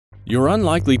You're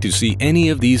unlikely to see any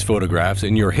of these photographs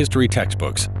in your history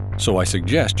textbooks, so I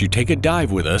suggest you take a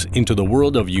dive with us into the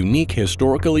world of unique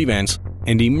historical events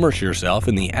and immerse yourself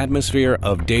in the atmosphere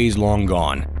of days long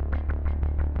gone.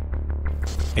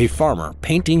 A farmer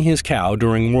painting his cow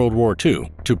during World War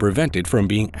II to prevent it from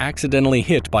being accidentally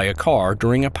hit by a car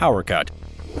during a power cut.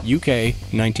 UK,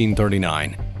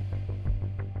 1939.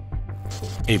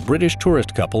 A British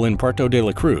tourist couple in Puerto de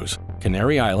la Cruz,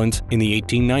 Canary Islands, in the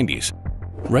 1890s.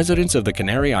 Residents of the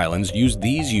Canary Islands used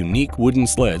these unique wooden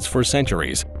sleds for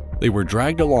centuries. They were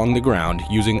dragged along the ground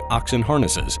using oxen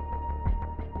harnesses.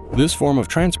 This form of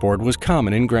transport was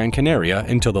common in Gran Canaria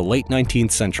until the late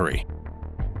 19th century.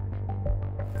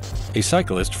 A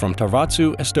cyclist from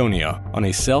Tarvatsu, Estonia, on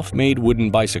a self-made wooden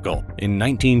bicycle in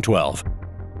 1912.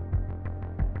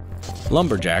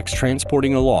 Lumberjacks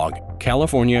transporting a log,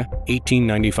 California,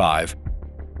 1895.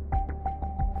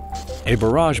 A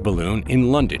barrage balloon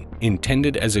in London,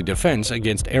 intended as a defense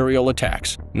against aerial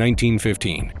attacks,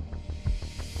 1915.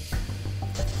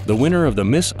 The winner of the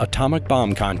Miss Atomic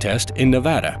Bomb contest in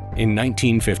Nevada in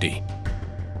 1950.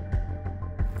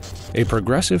 A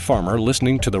progressive farmer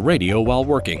listening to the radio while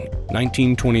working,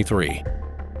 1923.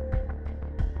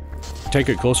 Take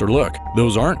a closer look,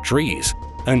 those aren't trees.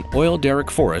 An oil derrick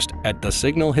forest at the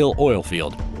Signal Hill oil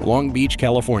field, Long Beach,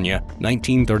 California,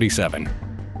 1937.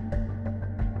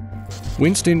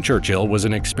 Winston Churchill was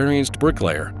an experienced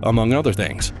bricklayer, among other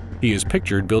things. He is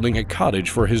pictured building a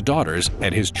cottage for his daughters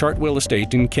at his Chartwell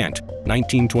estate in Kent,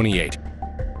 1928.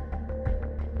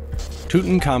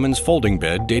 Tutankhamun's folding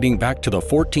bed dating back to the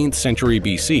 14th century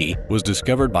BC was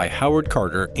discovered by Howard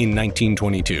Carter in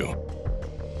 1922.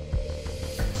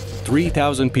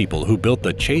 3,000 people who built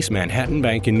the Chase Manhattan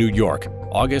Bank in New York,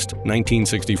 August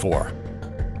 1964.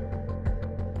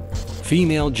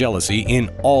 Female jealousy in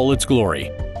all its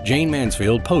glory. Jane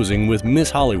Mansfield posing with Miss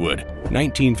Hollywood,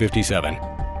 1957.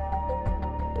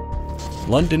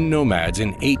 London Nomads in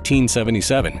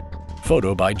 1877.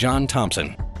 Photo by John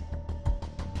Thompson.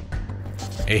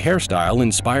 A hairstyle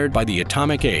inspired by the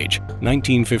atomic age,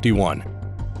 1951.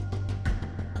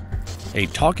 A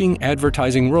talking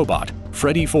advertising robot,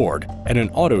 Freddie Ford, at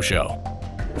an auto show.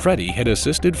 Freddie had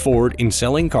assisted Ford in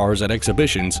selling cars at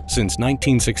exhibitions since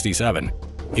 1967.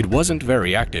 It wasn't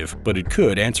very active, but it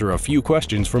could answer a few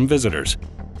questions from visitors.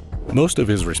 Most of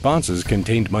his responses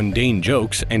contained mundane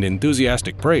jokes and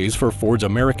enthusiastic praise for Ford's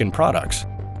American products.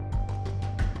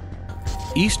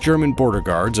 East German border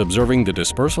guards observing the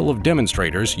dispersal of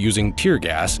demonstrators using tear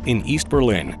gas in East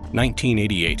Berlin,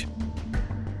 1988.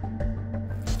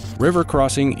 River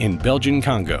crossing in Belgian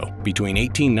Congo between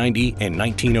 1890 and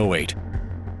 1908.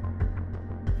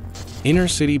 Inner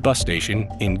city bus station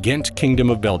in Ghent, Kingdom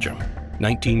of Belgium,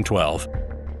 1912.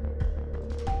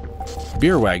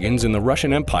 Beer wagons in the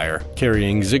Russian Empire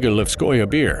carrying Zigorlevskoye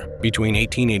beer between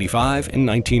 1885 and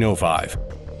 1905.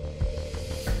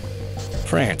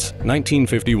 France,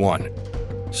 1951.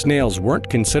 Snails weren't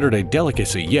considered a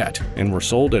delicacy yet and were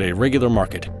sold at a regular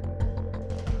market.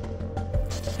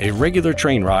 A regular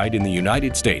train ride in the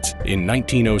United States in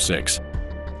 1906.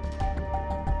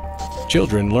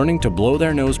 Children learning to blow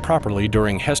their nose properly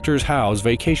during Hester's Howe's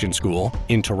Vacation School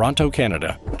in Toronto,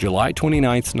 Canada, July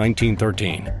 29,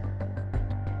 1913.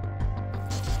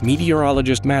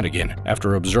 Meteorologist Madigan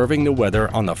after observing the weather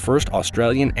on the first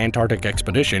Australian Antarctic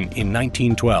expedition in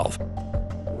 1912.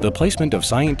 The placement of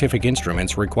scientific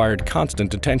instruments required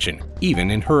constant attention, even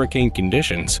in hurricane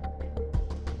conditions.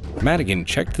 Madigan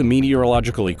checked the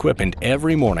meteorological equipment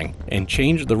every morning and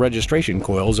changed the registration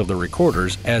coils of the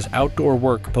recorders as outdoor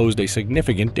work posed a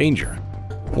significant danger.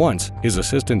 Once, his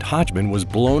assistant Hodgman was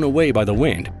blown away by the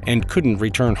wind and couldn't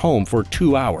return home for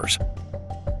 2 hours.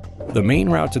 The main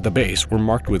routes at the base were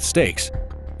marked with stakes.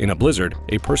 In a blizzard,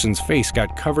 a person's face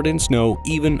got covered in snow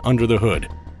even under the hood.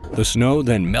 The snow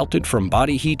then melted from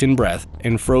body heat and breath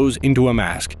and froze into a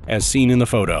mask, as seen in the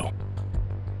photo.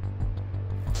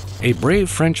 A brave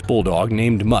French bulldog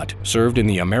named Mutt served in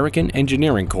the American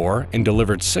Engineering Corps and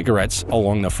delivered cigarettes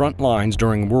along the front lines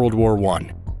during World War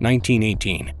I,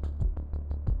 1918.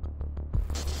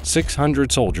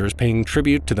 600 soldiers paying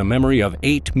tribute to the memory of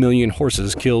 8 million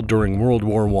horses killed during World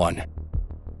War I.